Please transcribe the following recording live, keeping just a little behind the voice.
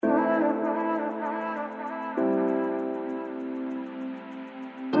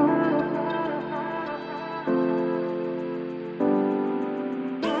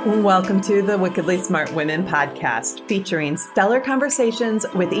Welcome to the Wickedly Smart Women podcast, featuring stellar conversations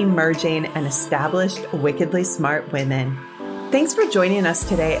with emerging and established wickedly smart women. Thanks for joining us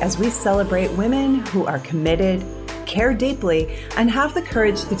today as we celebrate women who are committed, care deeply, and have the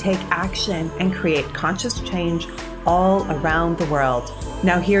courage to take action and create conscious change all around the world.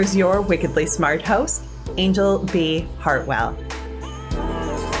 Now here's your wickedly smart host, Angel B. Hartwell.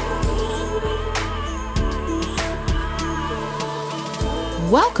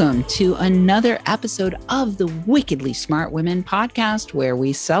 Welcome to another episode of the Wickedly Smart Women podcast, where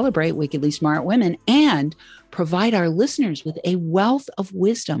we celebrate wickedly smart women and provide our listeners with a wealth of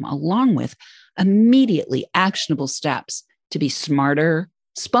wisdom, along with immediately actionable steps to be smarter,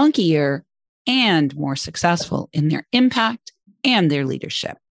 spunkier, and more successful in their impact and their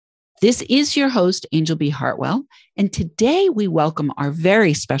leadership. This is your host, Angel B. Hartwell, and today we welcome our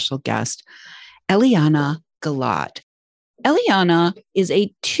very special guest, Eliana Gilad. Eliana is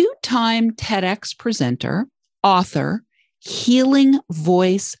a two-time TEDx presenter, author, healing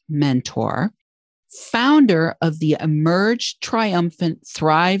voice mentor, founder of the Emerge Triumphant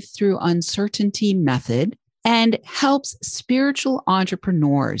Thrive Through Uncertainty method, and helps spiritual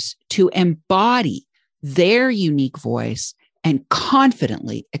entrepreneurs to embody their unique voice and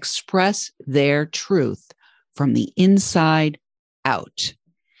confidently express their truth from the inside out.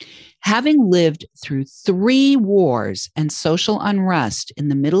 Having lived through 3 wars and social unrest in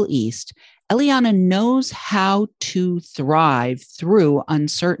the Middle East, Eliana knows how to thrive through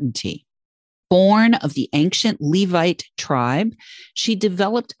uncertainty. Born of the ancient Levite tribe, she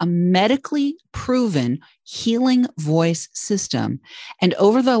developed a medically proven healing voice system, and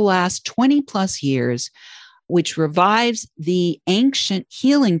over the last 20 plus years, which revives the ancient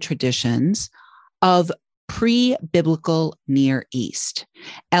healing traditions of pre-biblical Near East.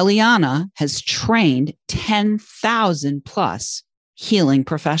 Eliana has trained 10,000 plus healing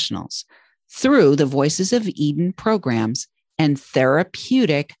professionals through the Voices of Eden programs and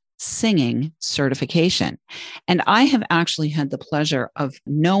therapeutic singing certification. And I have actually had the pleasure of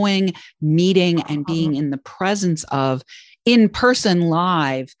knowing, meeting, and being in the presence of in-person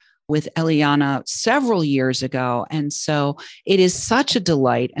live with Eliana several years ago. And so it is such a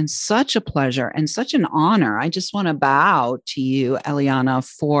delight and such a pleasure and such an honor. I just want to bow to you, Eliana,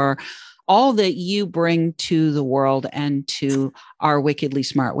 for all that you bring to the world and to our wickedly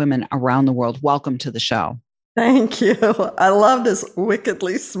smart women around the world. Welcome to the show. Thank you. I love this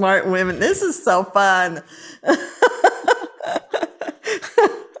wickedly smart women. This is so fun.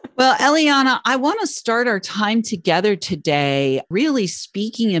 Well, Eliana, I want to start our time together today really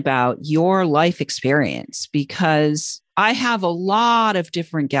speaking about your life experience, because I have a lot of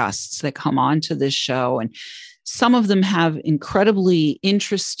different guests that come onto this show, and some of them have incredibly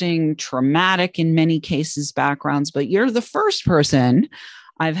interesting, traumatic, in many cases, backgrounds, but you're the first person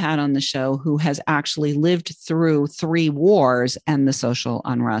I've had on the show who has actually lived through 3 wars and the social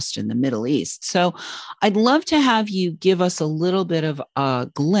unrest in the Middle East. So I'd love to have you give us a little bit of a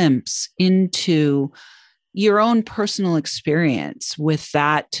glimpse into your own personal experience with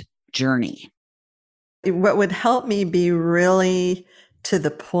that journey. What would help me be really to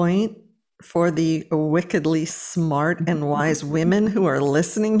the point for the wickedly smart and wise women who are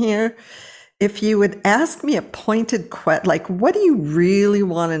listening here, if you would ask me a pointed question, like, what do you really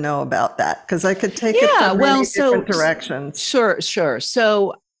want to know about that? Because I could take it from many different directions. Sure.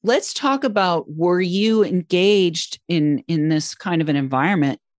 So let's talk about, were you engaged in this kind of an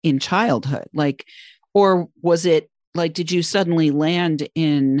environment in childhood? Like, or was it like, did you suddenly land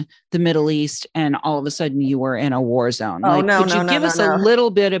in the Middle East and all of a sudden you were in a war zone? Could you give us a little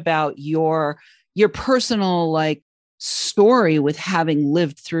bit about your personal, story with having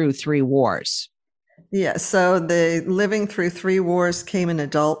lived through 3 wars? Yeah, so the living through 3 wars came in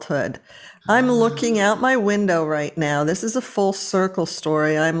adulthood. I'm looking out my window right now. This is a full circle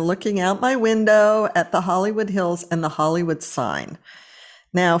story. I'm looking out my window at the Hollywood Hills and the Hollywood sign.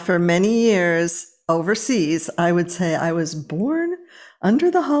 Now, for many years overseas, I would say I was born under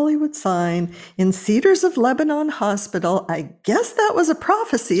the Hollywood sign in Cedars of Lebanon Hospital. I guess that was a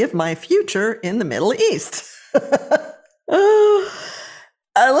prophecy of my future in the Middle East.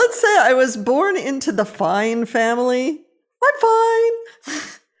 Let's say I was born into the fine family. I'm fine.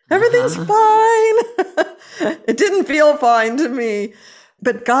 Everything's fine. It didn't feel fine to me.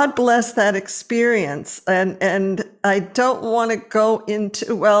 But God bless that experience. And I don't want to go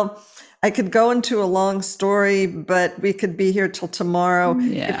into, I could go into a long story, but we could be here till tomorrow.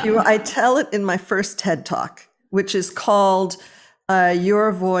 Yeah. I tell it in my first TED Talk, which is called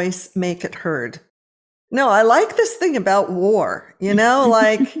Your Voice, Make It Heard. No, I like this thing about war,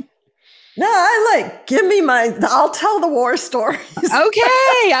 No, I'll tell the war stories.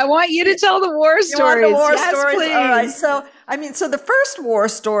 Okay. I want you to tell the war stories. You want the war yes, stories? please. All right. So the first war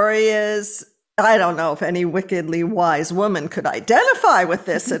story is, I don't know if any wickedly wise woman could identify with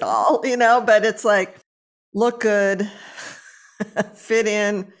this at all, but it's like, look good, fit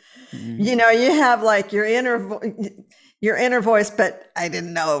in. You have like your inner voice, but I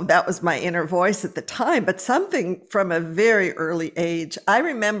didn't know that was my inner voice at the time, but something from a very early age. I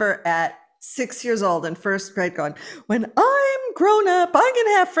remember at 6 years old in first grade going, when I'm grown up, I'm going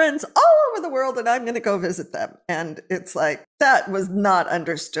to have friends all over the world and I'm going to go visit them. And it's like, that was not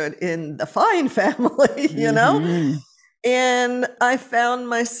understood in the Fine family, And I found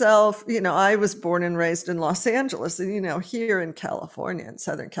myself, I was born and raised in Los Angeles, and, here in California, in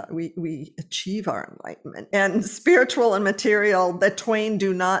Southern California, we achieve our enlightenment, and spiritual and material, the twain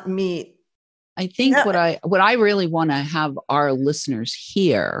do not meet. I think what I really want to have our listeners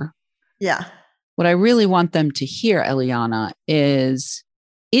hear. Yeah. What I really want them to hear, Eliana, is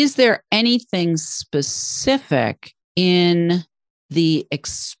there anything specific in the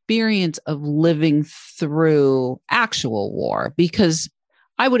experience of living through actual war? Because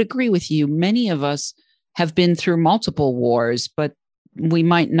I would agree with you. Many of us have been through multiple wars, but we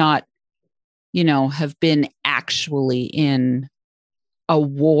might not, have been actually in a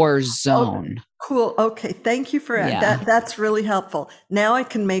war zone. Oh, cool. Okay. Thank you for that. That's really helpful. Now I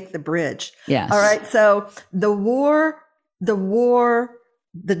can make the bridge. Yes. All right. So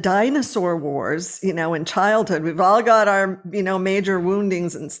the dinosaur wars, in childhood, we've all got our, major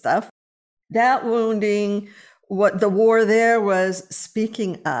woundings and stuff. That wounding, what the war there was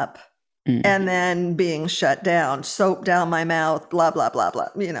speaking up and then being shut down, soap down my mouth, blah, blah, blah, blah,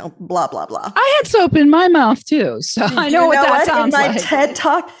 blah, blah, blah. I had soap in my mouth too. So I know what that sounds like. In my TED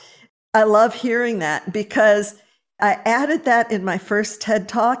Talk, I love hearing that because I added that in my first TED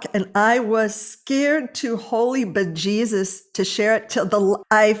Talk and I was scared to holy bejesus to share it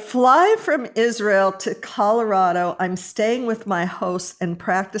I fly from Israel to Colorado. I'm staying with my host and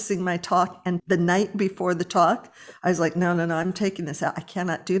practicing my talk. And the night before the talk, I was like, no, I'm taking this out. I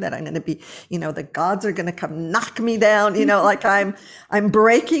cannot do that. I'm going to be, the gods are going to come knock me down. Like I'm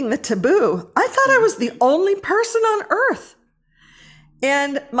breaking the taboo. I thought I was the only person on earth.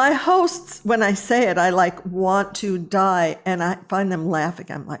 And my hosts, when I say it, I want to die and I find them laughing.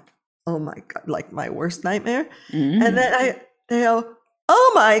 I'm like, oh my God, like my worst nightmare. And then they go,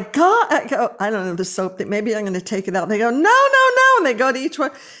 oh my God. I go, I don't know, the soap, that maybe I'm going to take it out. They go, no. And they go to each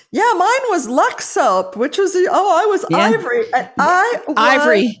one. Yeah, mine was Lux soap, which was, I was Ivory. And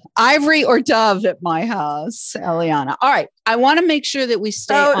Ivory or Dove at my house, Eliana. All right. I want to make sure that we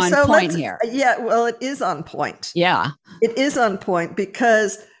stay on point here. Yeah, well, it is on point. Yeah. It is on point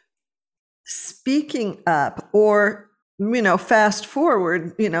because speaking up or, fast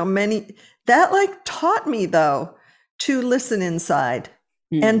forward, that taught me though to listen inside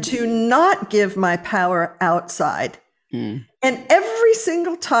and to not give my power outside. And every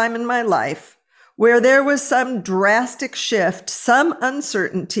single time in my life where there was some drastic shift, some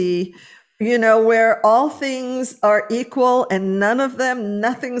uncertainty, where all things are equal and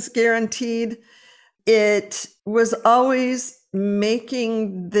nothing's guaranteed, it was always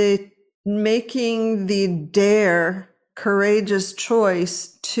making the courageous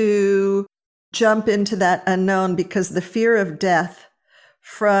choice to jump into that unknown, because the fear of death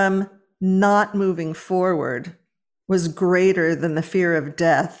from not moving forward was greater than the fear of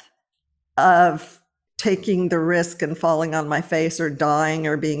death of taking the risk and falling on my face or dying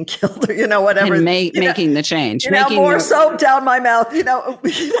or being killed or, whatever. And making the change. More soap down my mouth,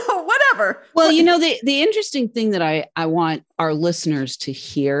 whatever. Well, the interesting thing that I want our listeners to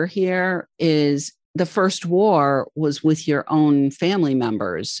hear here is the first war was with your own family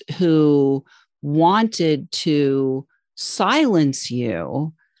members who wanted to silence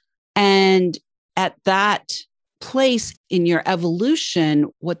you. And at that place in your evolution,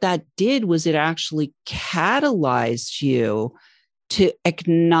 what that did was it actually catalyzed you to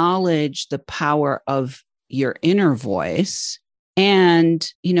acknowledge the power of your inner voice.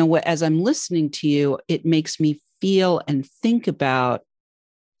 And, as I'm listening to you, it makes me feel and think about,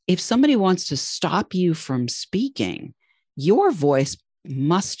 if somebody wants to stop you from speaking, your voice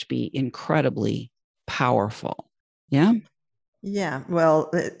must be incredibly powerful. Yeah. Yeah, well,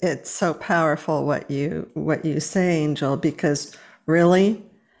 it's so powerful what you say, Angel, because really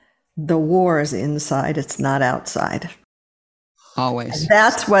the war is inside, it's not outside. Always. So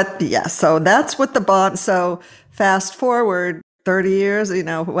that's what the bond. So fast forward 30 years,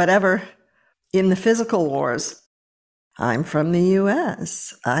 whatever, in the physical wars, I'm from the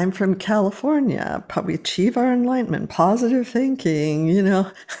US, I'm from California, we achieve our enlightenment, positive thinking,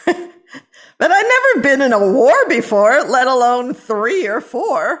 but I'd never been in a war before, let alone 3 or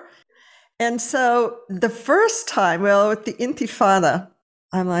 4. And so the first time, with the Intifada,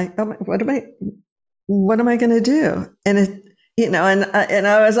 I'm like, oh, what am I going to do? And it, and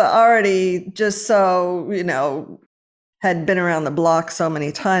I was already just so, had been around the block so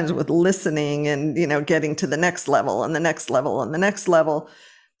many times with listening and, getting to the next level and the next level and the next level,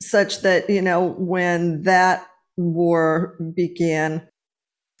 such that, when that war began,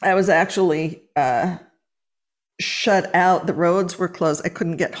 I was actually shut out. The roads were closed. I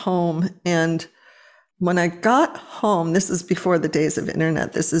couldn't get home. And when I got home, this is before the days of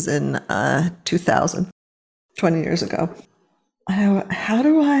internet. This is in 2000, 20 years ago. How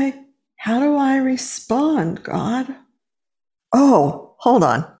do I respond, God? Oh, hold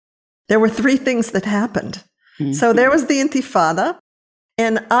on. There were 3 things that happened. Mm-hmm. So there was the Intifada,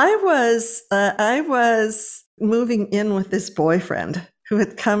 and I was moving in with this boyfriend who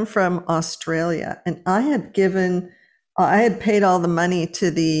had come from Australia, and I had paid all the money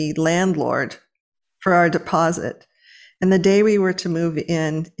to the landlord for our deposit. And the day we were to move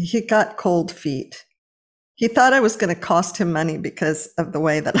in, he got cold feet. He thought I was going to cost him money because of the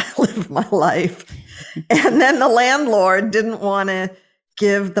way that I live my life. And then the landlord didn't want to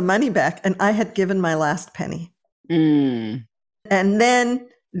give the money back, and I had given my last penny. Mm. And then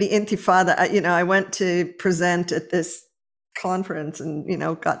the Intifada, I went to present at this conference and,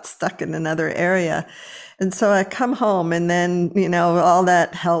 got stuck in another area. And so I come home, and then, all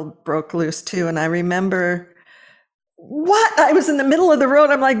that hell broke loose too. And I remember I was in the middle of the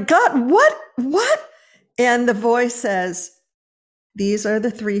road. I'm like, God, what? And the voice says, these are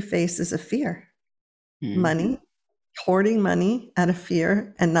the 3 faces of fear. Mm-hmm. Money, hoarding money out of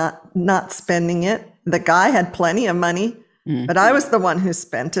fear and not spending it. The guy had plenty of money, mm-hmm. but I was the one who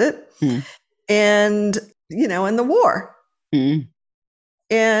spent it. Mm-hmm. And, and the war. Mm.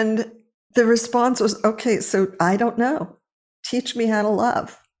 And the response was, okay, so I don't know. Teach me how to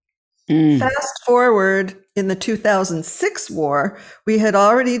love. Mm. Fast forward in the 2006 war, we had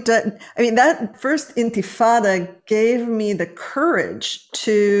already done, that first Intifada gave me the courage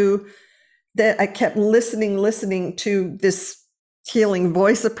that I kept listening to this healing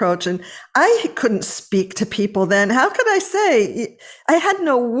voice approach. And I couldn't speak to people then. How could I say? I had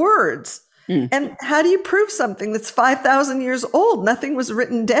no words. And how do you prove something that's 5,000 years old? Nothing was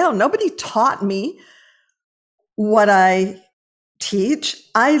written down. Nobody taught me what I teach.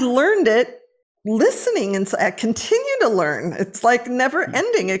 I learned it listening, and so I continue to learn. It's like never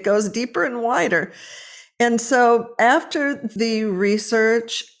ending. It goes deeper and wider. And so after the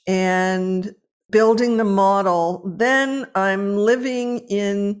research and building the model, then I'm living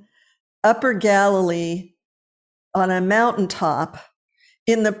in Upper Galilee on a mountaintop,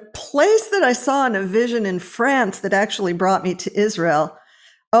 in the place that I saw in a vision in France that actually brought me to Israel.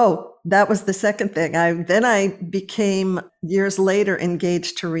 Oh, that was the second thing. I became years later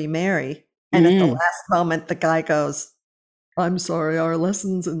engaged to remarry. And at the last moment, the guy goes, I'm sorry, our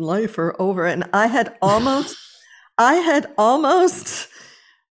lessons in life are over. And I had almost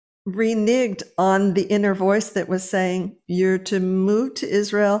reneged on the inner voice that was saying, you're to move to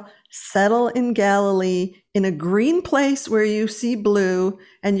Israel, settle in Galilee, in a green place where you see blue,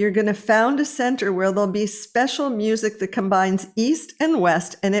 and you're going to found a center where there'll be special music that combines East and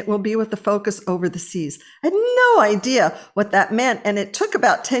West, and it will be with the focus over the seas. I had no idea what that meant, and it took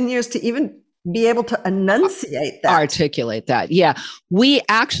about 10 years to even be able to enunciate that. Articulate that. Yeah. We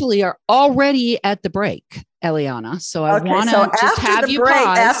actually are already at the break, Eliana. So I want to just have you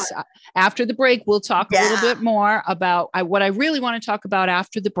pause. After the break, we'll talk a little bit more about what I really want to talk about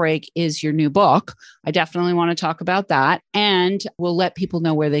after the break is your new book. I definitely want to talk about that. And we'll let people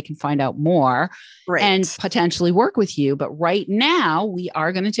know where they can find out more and potentially work with you. But right now, we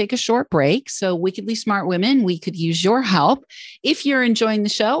are going to take a short break. So Wickedly Smart Women, we could use your help. If you're enjoying the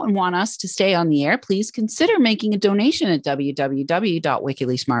show and want us to stay on the air, please consider making a donation at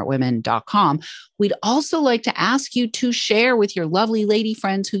www.wickedlysmartwomen.com. We'd also like to ask you to share with your lovely lady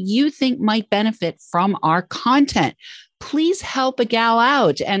friends who you think might benefit from our content. Please help a gal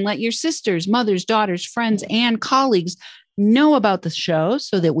out and let your sisters, mothers, daughters, friends, and colleagues know about the show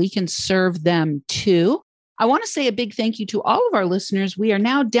so that we can serve them too. I want to say a big thank you to all of our listeners. We are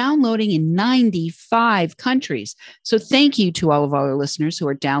now downloading in 95 countries. So thank you to all of our listeners who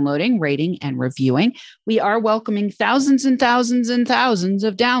are downloading, rating, and reviewing. We are welcoming thousands and thousands and thousands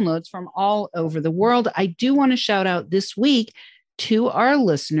of downloads from all over the world. I do want to shout out this week to our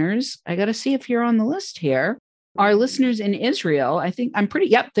listeners. I got to see if you're on the list here. Our listeners in Israel,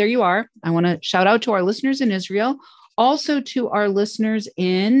 there you are. I want to shout out to our listeners in Israel, also to our listeners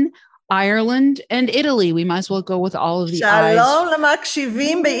in Ireland and Italy. We might as well go with all of the eyes. שלום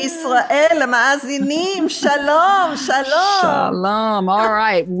למקשיבים בישראל, למאזינים, shalom, shalom. Shalom. All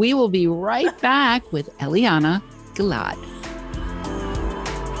right. We will be right back with Eliana Gilad.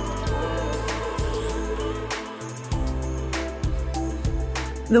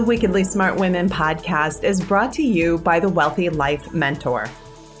 The Wickedly Smart Women podcast is brought to you by the Wealthy Life Mentor.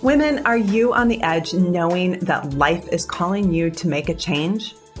 Women, are you on the edge knowing that life is calling you to make a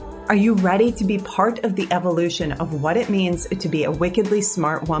change? Are you ready to be part of the evolution of what it means to be a wickedly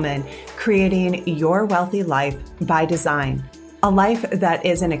smart woman, creating your wealthy life by design? A life that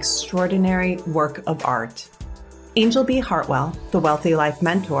is an extraordinary work of art. Angel B. Hartwell, the Wealthy Life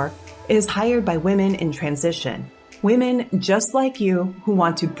Mentor, is hired by women in transition. Women just like you who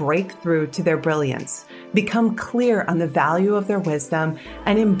want to break through to their brilliance, become clear on the value of their wisdom,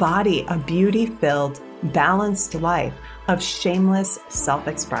 and embody a beauty-filled, balanced life of shameless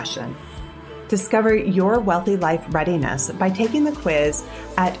self-expression. Discover your wealthy life readiness by taking the quiz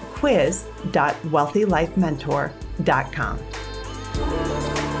at quiz.wealthylifementor.com.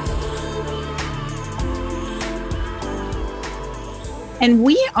 And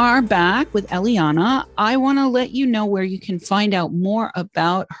we are back with Eliana. I want to let you know where you can find out more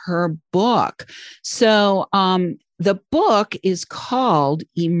about her book. So the book is called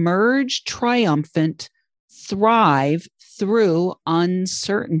Emerge Triumphant, Thrive Through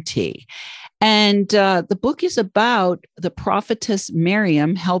Uncertainty. And the book is about the prophetess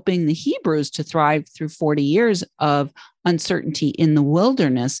Miriam helping the Hebrews to thrive through 40 years of uncertainty in the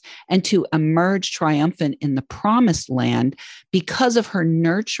wilderness and to emerge triumphant in the promised land because of her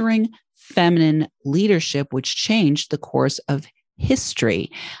nurturing feminine leadership, which changed the course of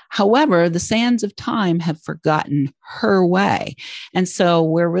history. However, the sands of time have forgotten her way. And so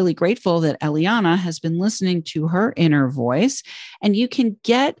we're really grateful that Eliana has been listening to her inner voice, and you can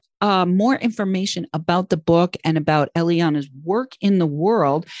get more information about the book and about Eliana's work in the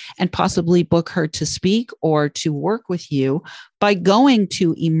world and possibly book her to speak or to work with you by going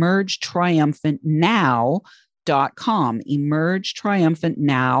to emergetriumphantnow.com,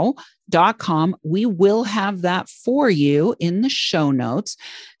 emergetriumphantnow.com. We will have that for you in the show notes.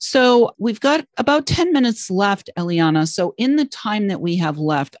 So we've got about 10 minutes left, Eliana. So in the time that we have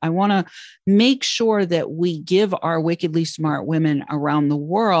left, I want to make sure that we give our wickedly smart women around the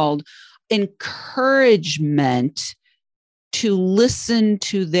world encouragement to listen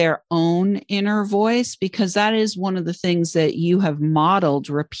to their own inner voice, because that is one of the things that you have modeled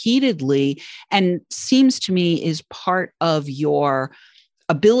repeatedly and seems to me is part of your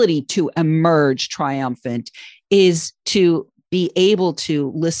ability to emerge triumphant, is to be able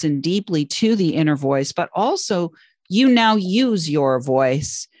to listen deeply to the inner voice, but also you now use your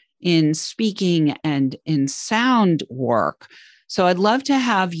voice in speaking and in sound work. So I'd love to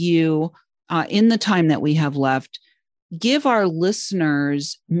have you, in the time that we have left, give our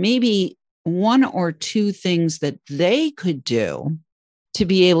listeners maybe one or two things that they could do to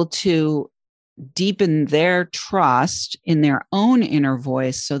be able to deepen their trust in their own inner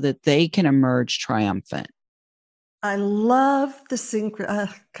voice so that they can emerge triumphant. I love the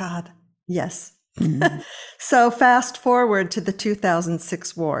God, yes. Mm-hmm. So fast forward to the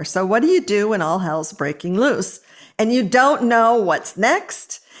 2006 war. So what do you do when all hell's breaking loose and you don't know what's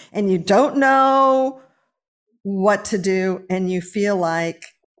next and you don't know what to do and you feel like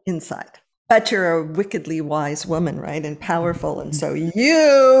inside? But you're a wickedly wise woman, right? And powerful. And so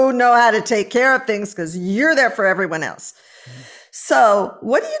you know how to take care of things because you're there for everyone else. So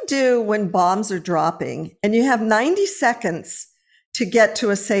what do you do when bombs are dropping and you have 90 seconds to get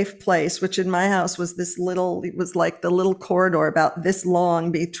to a safe place, which in my house was it was like the little corridor about this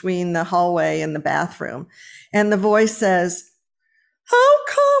long between the hallway and the bathroom. And the voice says, how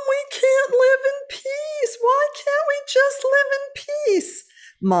come we can't live in peace? Why can't we just live in peace?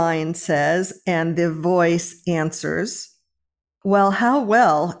 Mine says, and the voice answers, well, how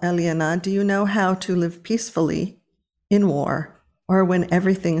well, Eliana, do you know how to live peacefully in war or when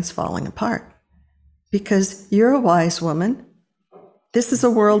everything is falling apart? Because you're a wise woman. This is a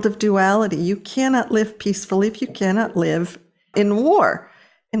world of duality. You cannot live peacefully if you cannot live in war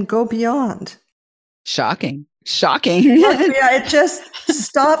and go beyond. Shocking. Yeah, it just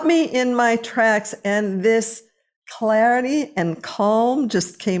stopped me in my tracks, and this clarity and calm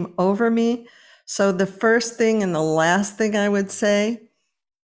just came over me. So the first thing and the last thing I would say,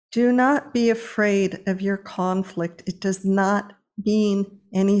 do not be afraid of your conflict. It does not mean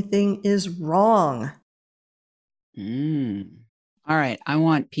anything is wrong. All right. I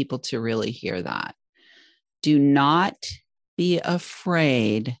want people to really hear that. Do not be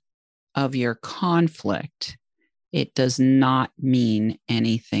afraid of your conflict. it does not mean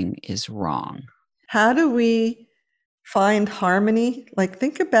anything is wrong. How do we find harmony? Like,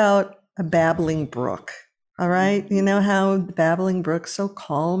 think about a babbling brook. All right. You know how the babbling brook's so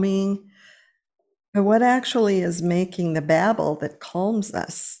calming? But what actually is making the babble that calms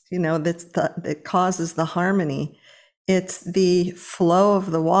us, that causes the harmony? It's the flow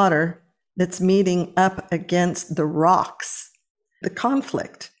of the water that's meeting up against the rocks, the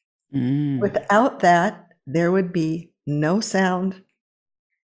conflict. Without that, there would be no sound.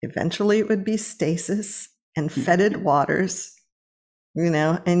 Eventually it would be stasis and fetid waters,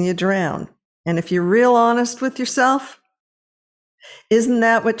 and you drown. And if you're real honest with yourself, isn't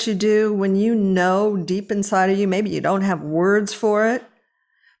that what you do when you know deep inside of you, maybe you don't have words for it,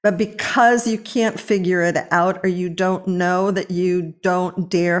 but because you can't figure it out, or you don't know, that you don't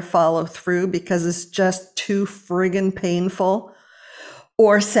dare follow through because it's just too friggin' painful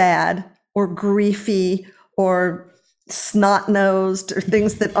or sad or griefy or snot-nosed or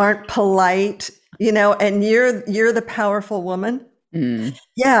things that aren't polite, and you're the powerful woman.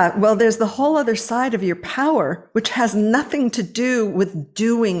 Yeah, well, there's the whole other side of your power, which has nothing to do with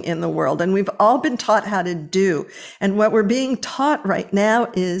doing in the world. And we've all been taught how to do. And what we're being taught right now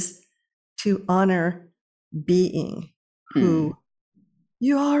is to honor being who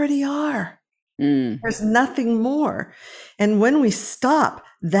you already are. There's nothing more. And when we stop,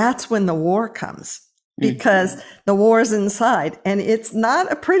 that's when the war comes, because the war's inside, and it's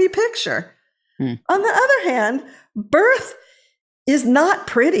not a pretty picture. On the other hand, birth is not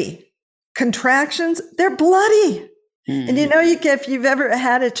pretty. Contractions, they're bloody. And if you've ever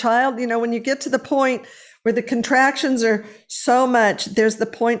had a child, when you get to the point where the contractions are so much, there's the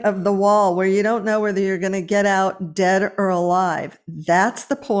point of the wall where you don't know whether you're going to get out dead or alive. That's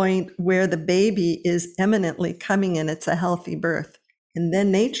the point where the baby is eminently coming in. It's a healthy birth. And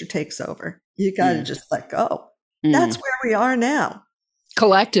then nature takes over. You got to just let go. That's where we are now.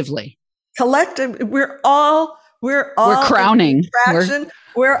 Collectively. We're all crowning.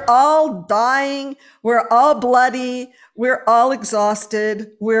 We're all dying. We're all bloody. We're all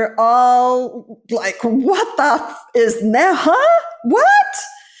exhausted. We're all like, what the is now? Huh?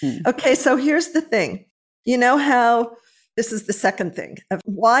 What? Okay, so here's the thing. You know how this is the second thing of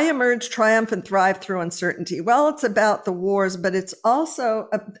why emerge, triumph, and thrive through uncertainty? Well, it's about the wars, but it's also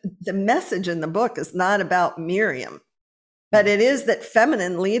the message in the book is not about Miriam, but it is that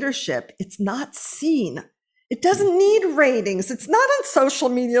feminine leadership, it's not seen. It doesn't need ratings. It's not on social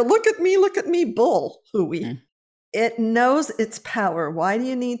media. Look at me, bull hooey. It knows its power. Why do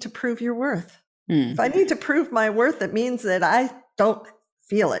you need to prove your worth? If I need to prove my worth, it means that I don't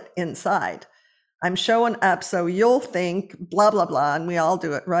feel it inside. I'm showing up so you'll think blah, blah, blah. And we all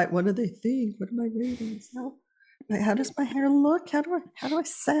do it, right? What do they think? What are my ratings? How does my hair look? How do I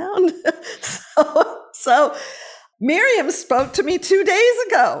sound? So Miriam spoke to me 2 days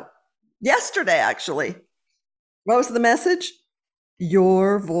ago, yesterday, actually. What was the message?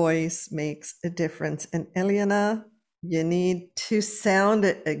 Your voice makes a difference. And Eliana, you need to sound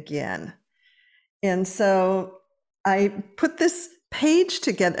it again. And so I put this page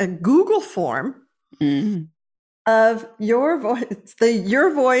together, a Google form of your voice, the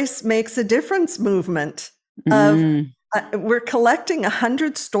Your Voice Makes a Difference movement. We're collecting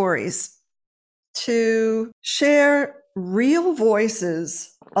 100 stories to share real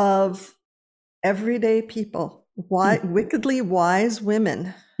voices of everyday people. Wickedly wise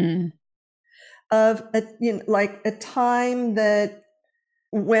women of a time that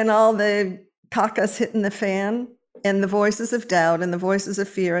when all the cacas hitting the fan and the voices of doubt and the voices of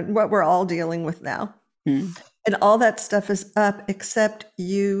fear and what we're all dealing with now, and all that stuff is up, except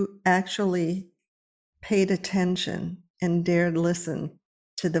you actually paid attention and dared listen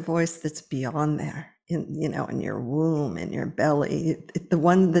to the voice that's beyond there. In your womb, in your belly, the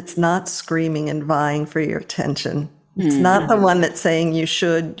one that's not screaming and vying for your attention. It's not the one that's saying you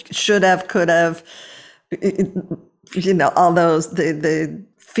should have, could have, all those, the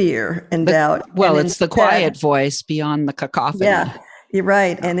fear and doubt. Well, it's the quiet voice beyond the cacophony. Yeah, you're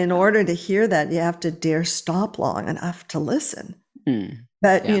right. And in order to hear that, you have to dare stop long enough to listen.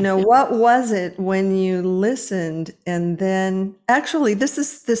 But what was it when you listened? And then actually, this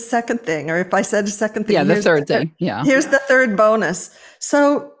is the second thing, or if I said a second thing. Yeah, the third thing. Yeah. Here's the third bonus.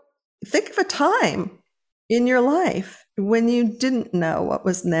 So think of a time in your life when you didn't know what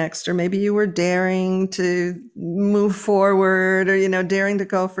was next, or maybe you were daring to move forward, or, daring to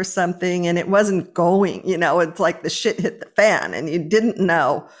go for something and it wasn't going, it's like the shit hit the fan and you didn't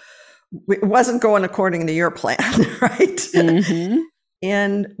know. It wasn't going according to your plan, right?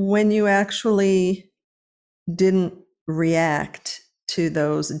 And when you actually didn't react to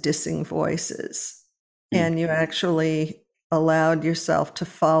those dissing voices, and you actually allowed yourself to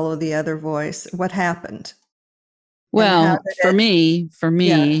follow the other voice, what happened? Well, for me,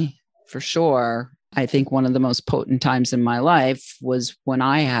 for sure, I think one of the most potent times in my life was when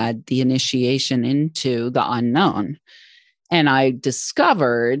I had the initiation into the unknown. And I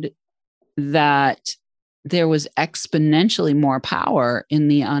discovered that there was exponentially more power in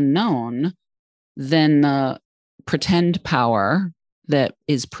the unknown than the pretend power that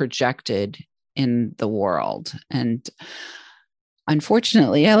is projected in the world. And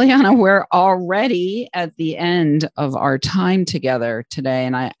unfortunately, Eliana, we're already at the end of our time together today.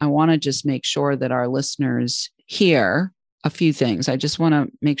 And I want to just make sure that our listeners hear a few things. I just want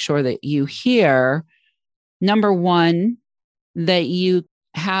to make sure that you hear, number one, that you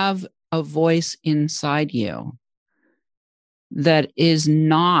have a voice inside you that is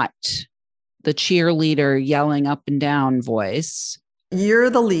not the cheerleader yelling up and down voice. You're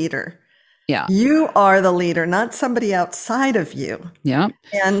the leader. Yeah. You are the leader, not somebody outside of you. Yeah.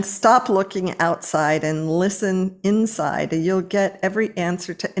 And stop looking outside and listen inside. And you'll get every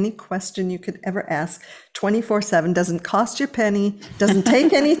answer to any question you could ever ask 24/7. Doesn't cost you a penny, doesn't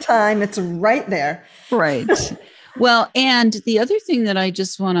take any time. It's right there. Right. Well, and the other thing that I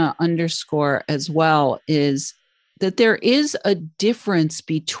just want to underscore as well is that there is a difference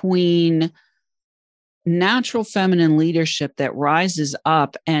between natural feminine leadership that rises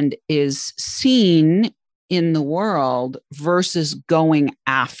up and is seen in the world versus going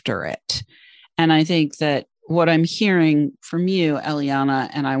after it. And I think that what I'm hearing from you, Eliana,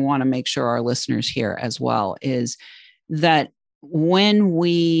 and I want to make sure our listeners hear as well, is that when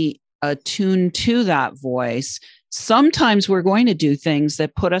we attune to that voice, sometimes we're going to do things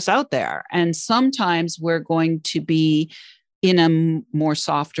that put us out there. And sometimes we're going to be in a more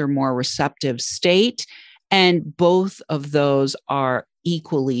softer, more receptive state. And both of those are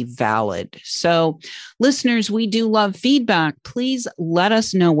equally valid. So listeners, we do love feedback. Please let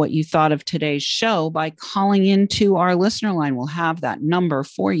us know what you thought of today's show by calling into our listener line. We'll have that number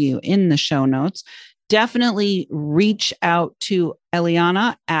for you in the show notes. Definitely reach out to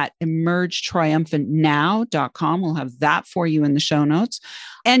Eliana at emergetriumphantnow.com. We'll have that for you in the show notes.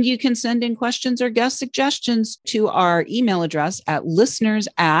 And you can send in questions or guest suggestions to our email address at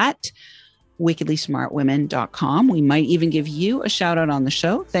listeners@wickedlysmartwomen.com. We might even give you a shout out on the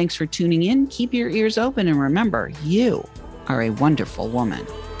show. Thanks for tuning in. Keep your ears open. And remember, you are a wonderful woman.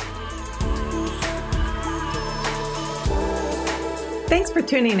 Thanks for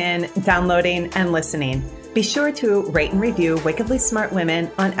tuning in, downloading, and listening. Be sure to rate and review Wickedly Smart Women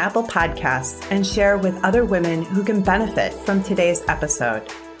on Apple Podcasts and share with other women who can benefit from today's episode.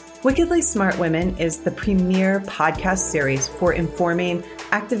 Wickedly Smart Women is the premier podcast series for informing,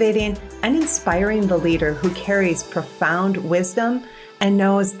 activating, and inspiring the leader who carries profound wisdom and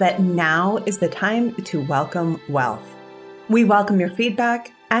knows that now is the time to welcome wealth. We welcome your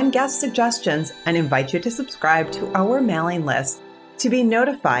feedback and guest suggestions and invite you to subscribe to our mailing list to be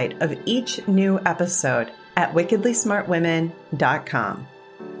notified of each new episode at wickedlysmartwomen.com.